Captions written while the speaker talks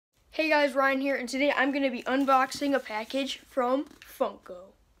Hey guys, Ryan here, and today I'm going to be unboxing a package from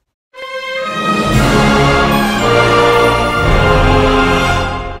Funko.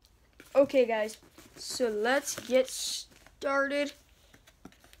 Okay guys, so let's get started.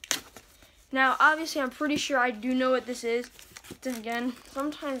 Now obviously I'm pretty sure I do know what this is. Then again,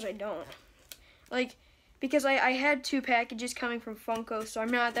 sometimes I don't. Because I had two packages coming from Funko, so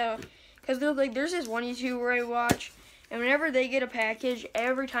I'm not that, because there's this one YouTuber I watch, and whenever they get a package,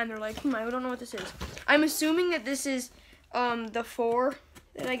 every time they're like, I don't know what this is. I'm assuming that this is the 4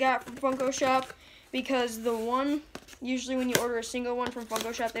 that I got from Funko Shop, because the one, usually when you order a single one from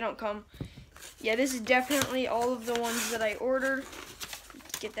Funko Shop, they don't come. Yeah, this is definitely all of the ones that I ordered.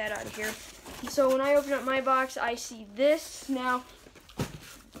 Let's get that out of here. So when I open up my box, I see this. Now,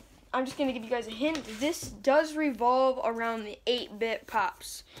 I'm just going to give you guys a hint. This does revolve around the 8-bit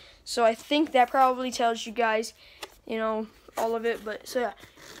pops. So I think that probably tells you guys, you know, all of it. But so yeah,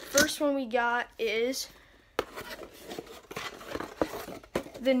 first one we got is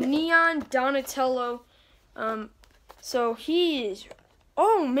the Neon Donatello. So he is,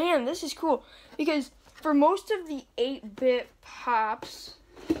 oh man, this is cool, because for most of the 8-bit pops,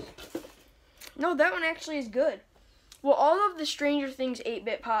 no, that one actually is good. Well, all of the Stranger Things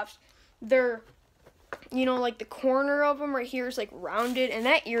 8-bit pops, they're, you know, like the corner of them right here is like rounded, and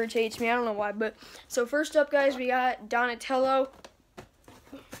that irritates me. I don't know why. But so first up, guys, we got Donatello.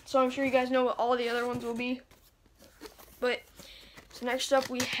 So I'm sure you guys know what all the other ones will be. But so next up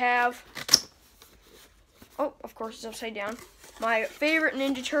we have, oh, of course it's upside down, my favorite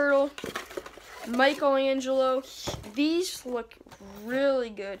Ninja Turtle, Michelangelo. These look really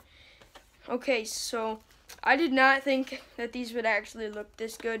good. Okay, so I did not think that these would actually look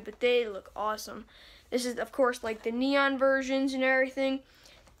this good, but they look awesome. This is, of course, like the neon versions and everything.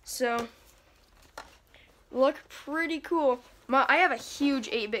 So, look pretty cool. I have a huge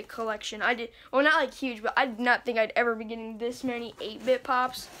 8-bit collection. Well, not like huge, but I did not think I'd ever be getting this many 8-bit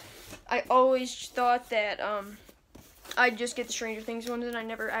pops. I always thought that I'd just get the Stranger Things ones, and I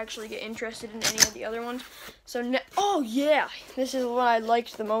never actually get interested in any of the other ones. So, oh yeah, this is what I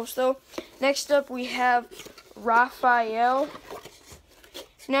liked the most, though. Next up, we have Raphael.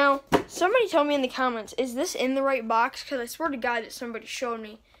 Now, somebody tell me in the comments, is this in the right box? Because I swear to God that somebody showed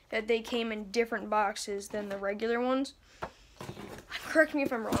me that they came in different boxes than the regular ones. Correct me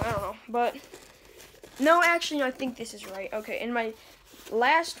if I'm wrong, I don't know. But, no, actually, no, I think this is right. Okay, and my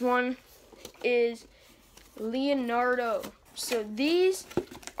last one is Leonardo. So these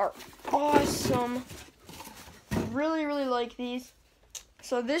are awesome. Really, really like these.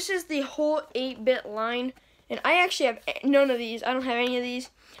 So this is the whole 8-bit line. And I actually have none of these. I don't have any of these.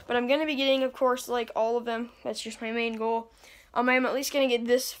 But I'm going to be getting, of course, like all of them. That's just my main goal. I'm at least going to get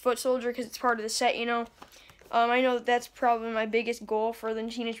this foot soldier because it's part of the set, you know. I know that's probably my biggest goal for the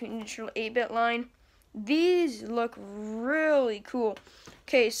Teenage Mutant Ninja Turtle 8-bit line. These look really cool.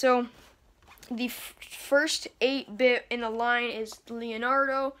 Okay, so the first 8-bit in the line is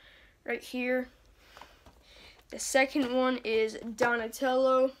Leonardo right here. The second one is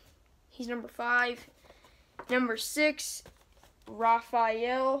Donatello. He's number 5. Number 6,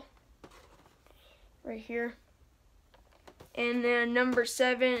 Raphael, right here. And then number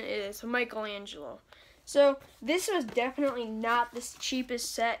 7 is Michelangelo. So this was definitely not the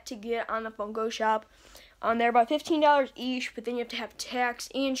cheapest set to get on the Funko Shop. They're about $15 each, but then you have to have tax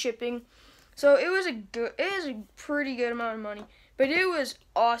and shipping. So it was a pretty good amount of money, but it was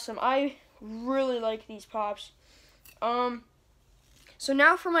awesome. I really like these pops. So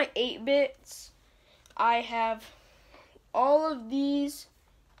now for my 8-bits. I have all of these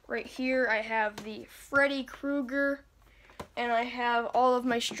right here. I have the Freddy Krueger, and I have all of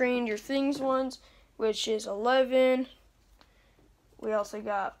my Stranger Things ones, which is 11. We also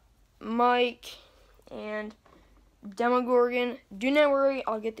got Mike and Demogorgon. Do not worry,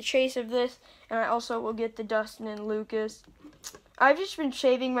 I'll get the chase of this, and I also will get the Dustin and Lucas. I've just been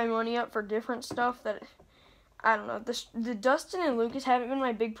saving my money up for different stuff that, I don't know, the Dustin and Lucas haven't been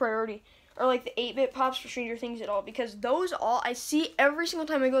my big priority, or like the 8-bit pops for Stranger Things at all, because those all, I see every single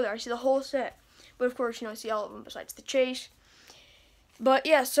time I go there. I see the whole set. But of course, you know, I see all of them besides the chase. But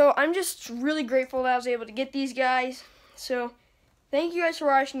yeah, so I'm just really grateful that I was able to get these guys. So thank you guys for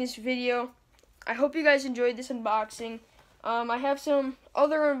watching this video. I hope you guys enjoyed this unboxing. I have some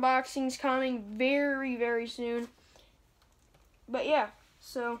other unboxings coming very, very soon. But yeah,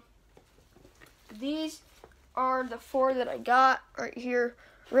 so these are the 4 that I got right here.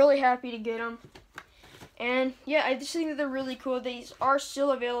 Really happy to get them. And yeah, I just think that they're really cool. These are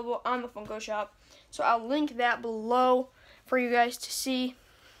still available on the Funko Shop. So I'll link that below for you guys to see.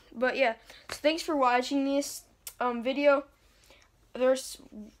 But yeah, so thanks for watching this video. There's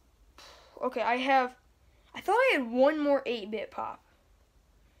Okay, I thought I had one more 8-bit pop.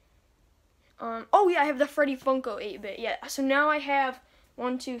 Oh yeah, I have the Freddy Funko 8-bit. Yeah, so now I have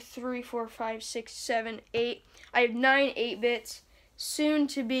 1, 2, 3, 4, 5, 6, 7, 8. I have 9 8-bits. Soon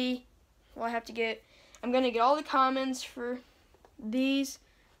to be, well, I'm going to get all the commons for these,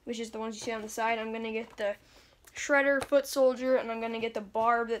 which is the ones you see on the side. I'm going to get the Shredder, Foot Soldier, and I'm going to get the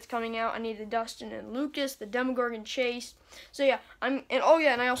Barb that's coming out. I need the Dustin and Lucas, the Demogorgon Chase. So yeah, and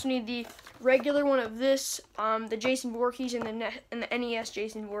I also need the regular one of this, the Jason Voorhees and the NES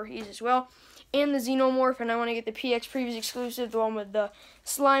Jason Voorhees as well. And the Xenomorph, and I want to get the PX Previews exclusive, the one with the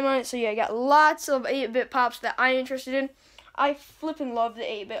slime on it. So yeah, I got lots of 8-bit pops that I'm interested in. I flippin' love the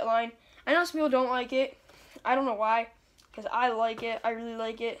 8-bit line. I know some people don't like it. I don't know why, because I like it. I really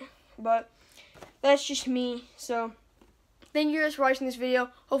like it, but that's just me. So thank you guys for watching this video.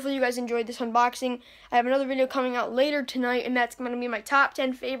 Hopefully you guys enjoyed this unboxing. I have another video coming out later tonight, and that's going to be my top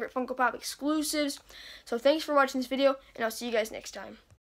 10 favorite Funko Pop exclusives. So thanks for watching this video, and I'll see you guys next time.